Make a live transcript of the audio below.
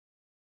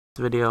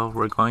this video,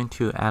 we're going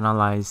to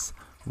analyze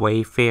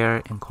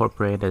Wayfair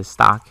Incorporated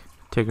stock,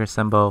 ticker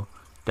symbol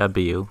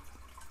W.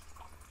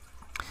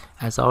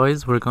 As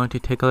always, we're going to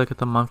take a look at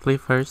the monthly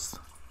first.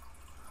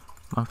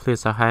 Monthly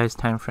is our highest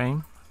time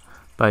frame,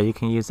 but you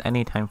can use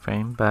any time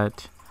frame.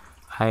 But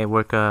I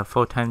work a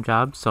full-time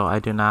job, so I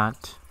do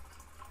not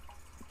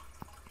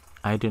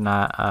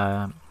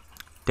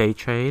day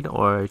trade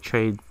or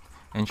trade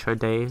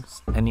intraday,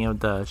 any of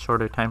the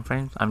shorter time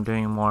frames. I'm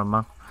doing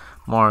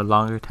more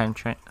longer time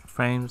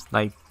frames,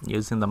 like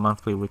using the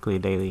monthly, weekly,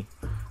 daily,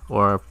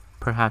 or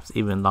perhaps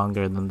even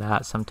longer than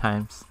that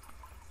sometimes.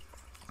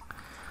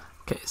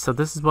 Okay, so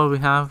this is what we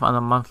have on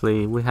the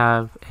monthly. We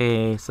have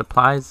a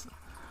supplies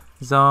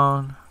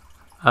zone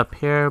up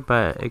here,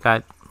 but it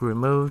got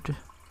removed,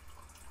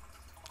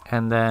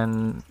 and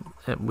then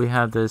we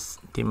have this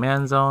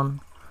demand zone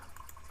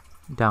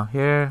down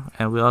here,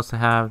 and we also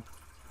have,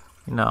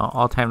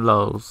 all-time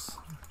lows,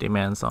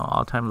 demand zone,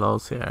 all-time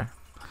lows here.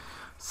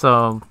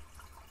 So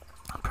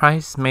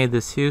price made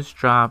this huge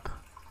drop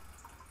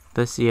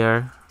this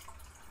year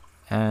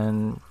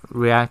and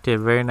reacted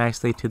very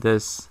nicely to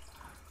this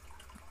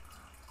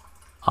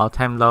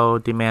all-time low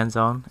demand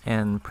zone,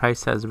 and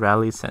price has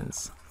rallied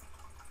since.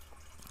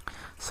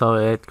 So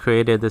it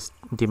created this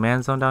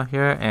demand zone down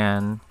here,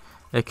 and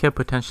it could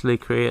potentially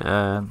create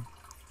a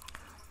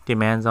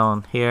demand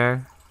zone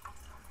here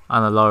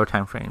on the lower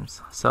time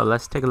frames. So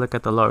let's take a look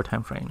at the lower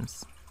time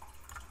frames.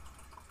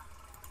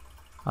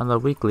 On the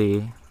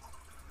weekly,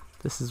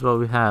 this is what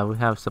we have. We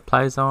have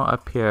supply zone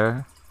up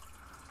here,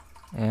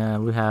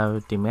 and we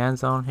have demand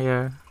zone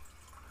here,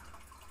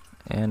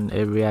 and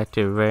it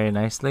reacted very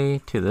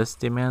nicely to this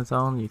demand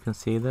zone. You can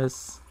see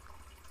this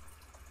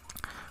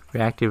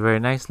reacted very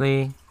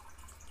nicely,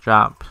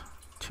 dropped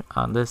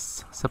on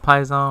this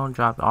supply zone,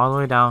 dropped all the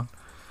way down,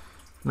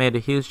 made a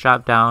huge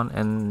drop down,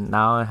 and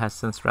now it has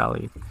since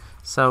rallied.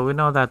 So we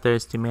know that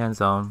there's demand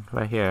zone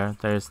right here.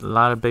 There's a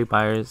lot of big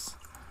buyers,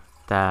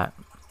 that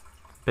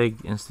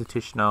big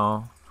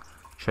institutional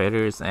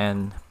traders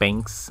and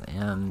banks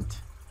and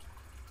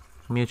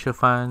mutual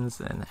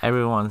funds, and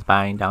everyone's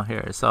buying down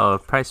here. So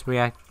if price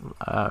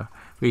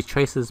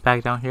retraces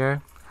back down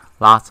here,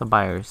 lots of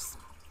buyers.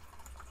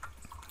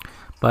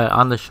 But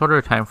on the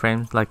shorter time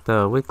frames, like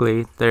the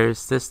weekly,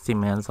 there's this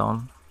demand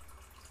zone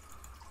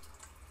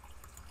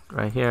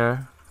right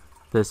here,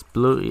 this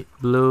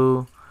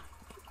blue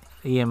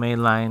EMA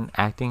line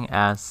acting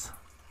as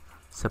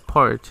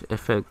support.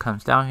 If it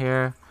comes down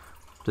here,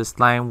 this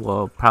line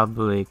will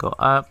probably go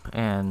up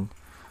and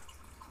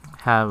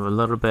have a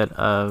little bit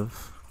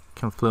of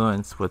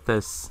confluence with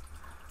this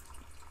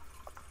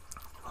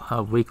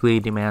weekly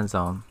demand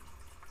zone.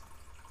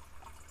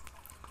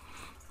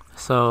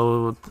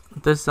 So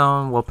this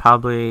zone will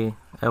probably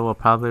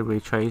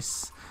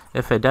retrace.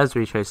 If it does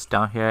retrace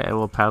down here, it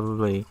will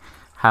probably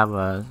have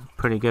a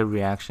pretty good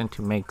reaction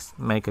to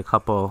make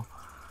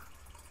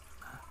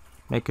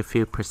a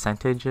few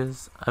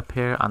percentages up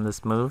here on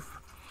this move,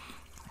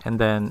 and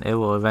then it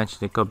will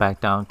eventually go back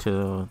down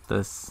to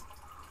this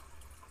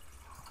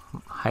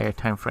higher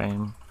time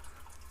frame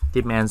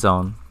demand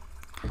zone.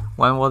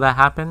 When will that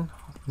happen?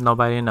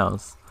 Nobody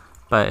knows,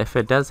 but if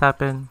it does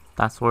happen,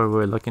 that's where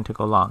we're looking to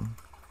go long.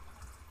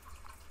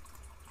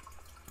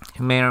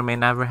 It may or may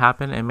never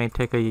happen. It may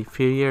take a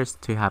few years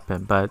to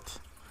happen, but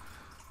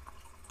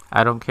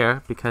I don't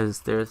care,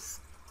 because there's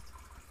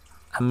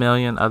a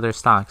million other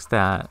stocks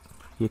that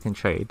you can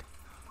trade.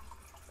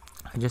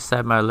 I just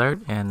set my alert,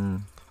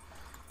 and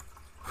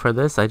for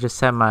this I just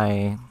set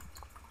my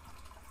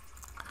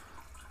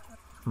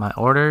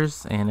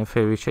orders, and if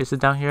it retraces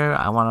down here,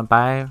 I want to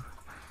buy,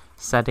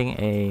 setting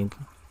a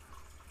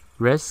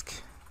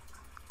risk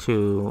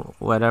to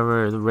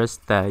whatever the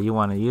risk that you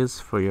want to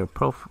use for your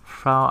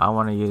profile. I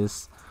want to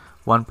use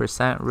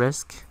 1%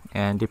 risk,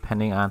 and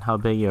depending on how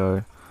big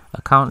your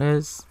account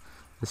is,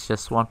 it's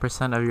just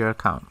 1% of your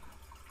account.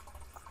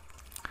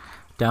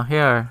 Down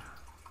here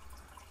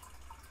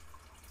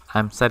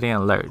I'm setting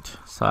alert,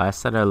 so I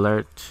set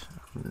alert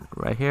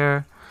right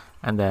here,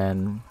 and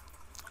then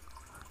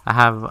I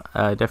have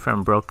a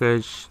different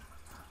brokerage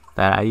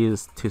that I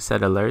use to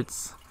set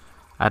alerts.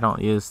 I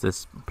don't use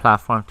this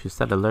platform to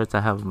set alerts.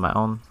 I have my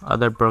own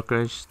other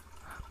brokerage,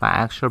 my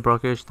actual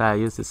brokerage that I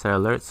use to set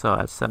alerts. So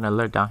I set an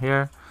alert down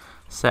here,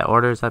 set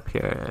orders up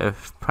here.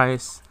 If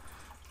price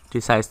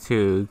decides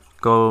to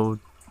go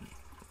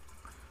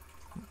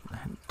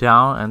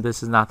down and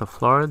this is not the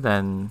floor,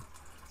 then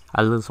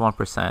I lose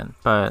 1%.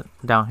 But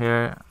down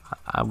here,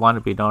 I want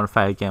to be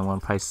notified again when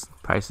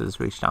prices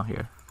reach down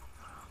here.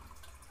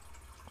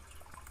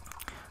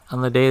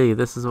 On the daily,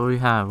 this is what we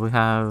have. We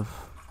have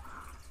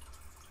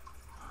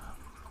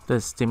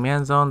this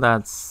demand zone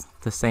that's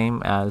the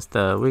same as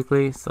the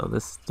weekly. So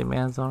this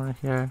demand zone right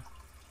here.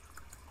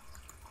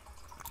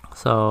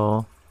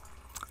 So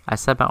I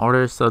set my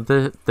orders. So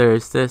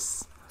there's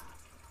this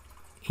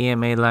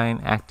EMA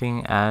line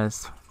acting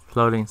as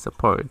floating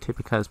support,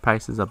 because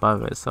price is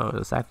above it, so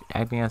it's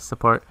acting as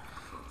support.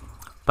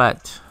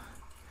 But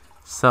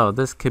so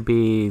this could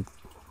be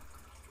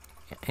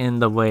in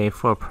the way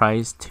for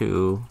price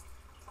to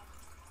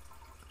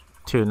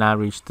to not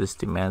reach this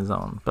demand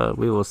zone, but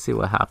we will see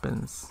what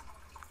happens.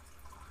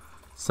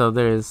 So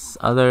there's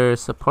other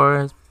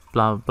supports,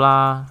 blah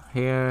blah,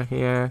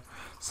 here.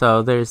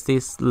 So there's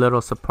these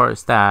little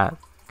supports that,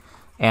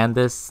 and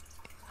this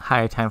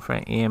higher time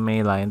frame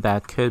EMA line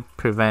that could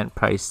prevent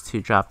price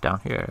to drop down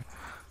here.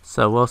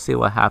 So we'll see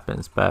what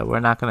happens, but we're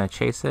not going to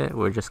chase it.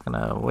 We're just going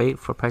to wait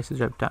for price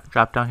to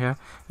drop down here.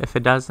 If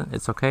it doesn't,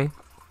 it's okay.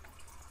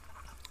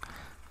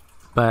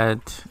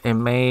 But it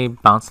may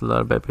bounce a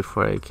little bit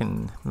before it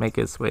can make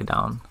its way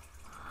down.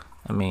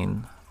 I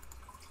mean,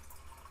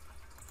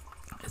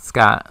 it's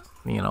got,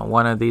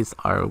 one of these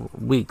are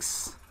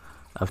weeks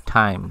of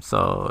time,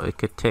 so it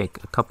could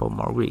take a couple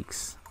more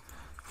weeks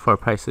for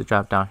price to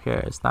drop down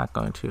here.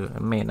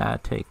 It may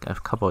not take a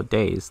couple of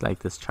days like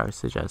this chart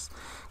suggests.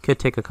 Could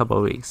take a couple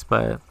of weeks,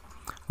 but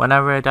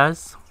whenever it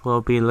does,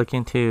 we'll be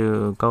looking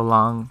to go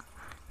long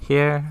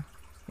here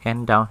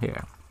and down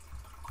here.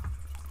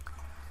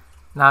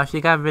 Now, if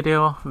you got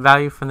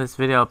value from this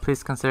video,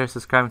 please consider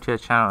subscribing to the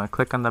channel and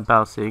click on the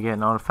bell so you get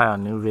notified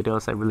on new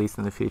videos I release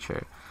in the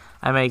future.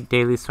 I make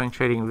daily swing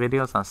trading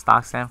videos on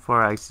stocks and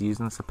forex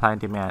using supply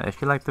and demand.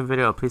 If you like the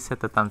video, please hit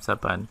the thumbs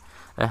up button.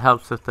 It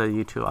helps with the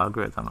YouTube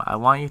algorithm. I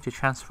want you to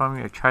transform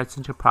your charts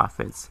into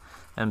profits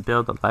and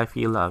build the life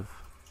you love.